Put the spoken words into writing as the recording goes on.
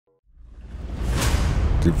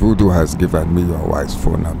The voodoo has given me your wife's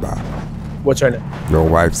phone number. What's her name? Your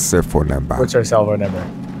wife's cell phone number. What's her cell phone number?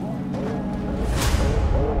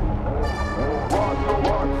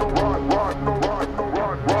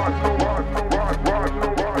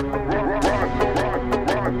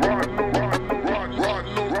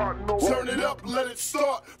 Turn it up, let it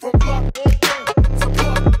start from block to block,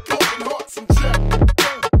 broken hearts and check.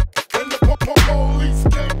 And the police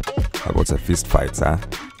came. How about a fist fight, huh?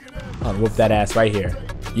 I'll whoop that ass right here.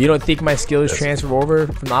 You don't think my skills transfer over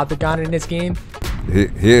from the octagon in this game?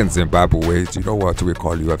 Here in Zimbabwe, do you know what we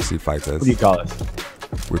call UFC fighters? What do you call us?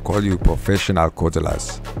 We call you professional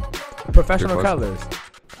cuddlers. Professional cuddlers.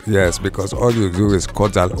 Yes, because all you do is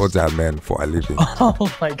cuddle other men for a living. Oh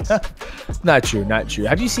my god. Not true, not true.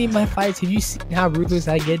 Have you seen my fights? Have you seen how ruthless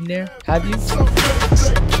I get in there? Have you?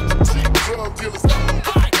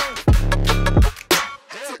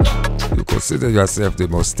 You consider yourself the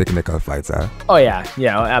most technical fighter? Oh yeah,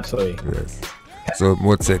 yeah, absolutely. Yes. So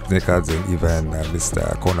more technical than even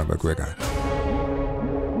Mr. Conor McGregor.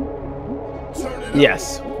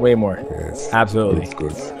 Yes, way more. Yes. Absolutely.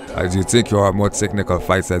 Good. Do you think you are more technical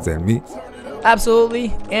fighter than me?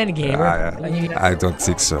 Absolutely. And a gamer. I don't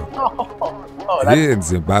think so. Oh, Here in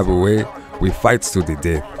Zimbabwe, we fight to the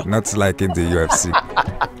death, not like in the UFC.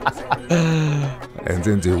 And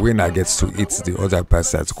then the winner gets to eat the other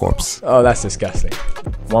person's corpse. Oh, that's disgusting.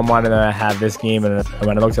 One monitor I have this game, and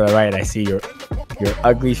when I look to the right, I see your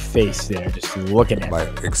ugly face there, just looking at me.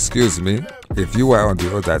 But excuse me, if you were on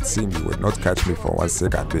the other team, you would not catch me for 1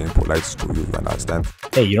 second being polite to you. You understand?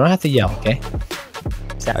 Hey, you don't have to yell, okay?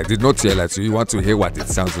 I did not yell at you. You want to hear what it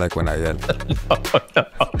sounds like when I yell?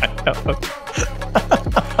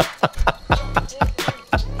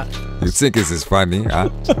 You think this is funny, huh?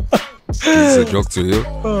 This is a joke to you?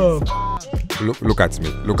 Oh. Look at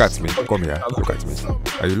me. Look at me. Come here. Look at me.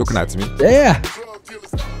 Are you looking at me? Yeah.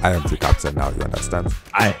 I am the captain now, you understand?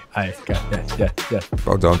 I got yes.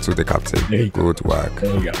 Bow down to the captain. There you go. Good work.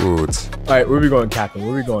 There you go. Good. Alright, where we going, Captain?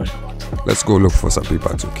 Where we going? Let's go look for some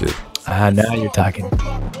people to kill. Now you're talking.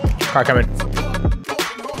 Car coming.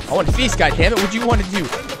 I want to feast, goddammit. What do you want to do?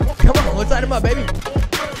 Come on, let's light him up, baby.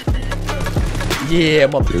 Yeah,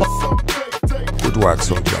 motherfucker. Good work,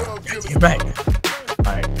 soldier. You're right.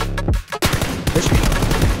 Alright.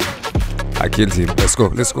 I killed him. Let's go.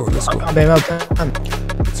 Let's go. Let's go. Come on, baby. Come.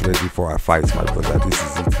 It's ready for a fight, my brother. This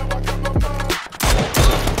is it.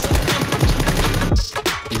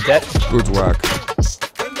 He's dead. Good work.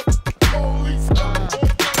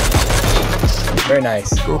 Very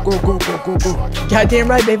nice. Go. Goddamn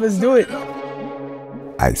right, babe. Let's do it.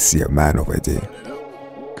 I see a man over there.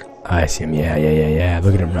 I see him. Yeah.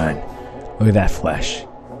 Look at him run. Look at that flesh.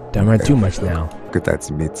 Don't run too much now. Look at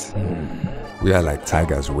that meat. We are like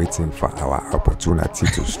tigers waiting for our opportunity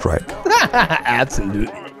to strike.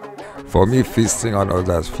 Absolutely. For me, feasting on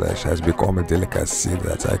others' flesh has become a delicacy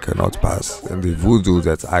that I cannot pass, and the voodoo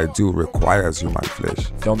that I do requires human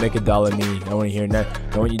flesh. Don't make a doll of me. I don't want to hear nothing.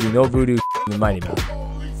 Don't want you to do no voodoo with Mighty Mouse.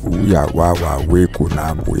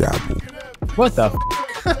 What the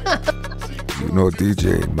You know,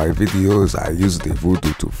 DJ, in my videos, I use the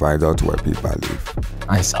voodoo to find out where people live.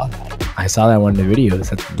 I saw that. I saw that one in the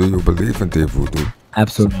videos. Do you believe in the voodoo?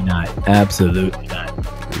 Absolutely not. Absolutely not.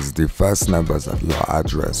 It's the first numbers of your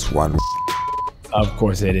address, one. Of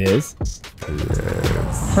course it is.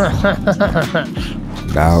 Yes.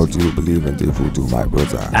 Now, do you believe in the voodoo, my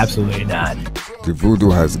brother? Absolutely not. The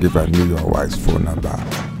voodoo has given me your wife's phone number.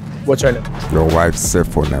 What's her name? Your wife's cell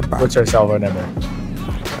phone number. What's her cell phone number?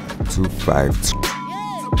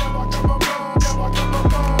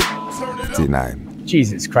 25259.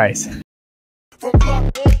 Jesus Christ.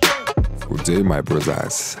 Good day, my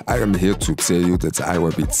brothers. I am here to tell you that I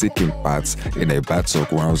will be taking part in a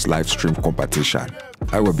Battlegrounds live stream competition.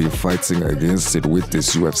 I will be fighting against it with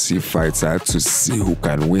this UFC fighter to see who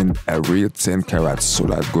can win a real 10-carat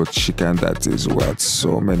solid gold chicken that is worth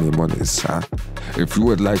so many monies, huh? If you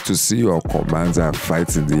would like to see your commander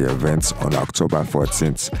fight in the event on October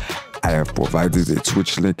 14th, I have provided a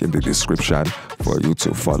Twitch link in the description for you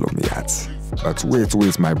to follow me at. But wait,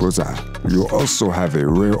 my brother. You also have a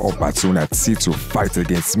rare opportunity to fight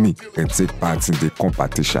against me and take part in the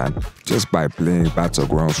competition just by playing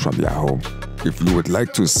Battlegrounds from your home. If you would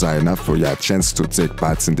like to sign up for your chance to take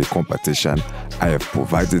part in the competition, I have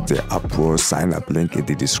provided the Uproar sign-up link in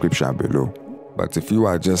the description below. But if you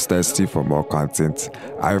are just thirsty for more content,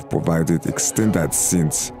 I have provided extended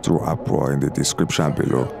scenes through Uproar in the description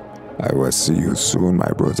below. I will see you soon,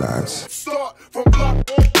 my brothers.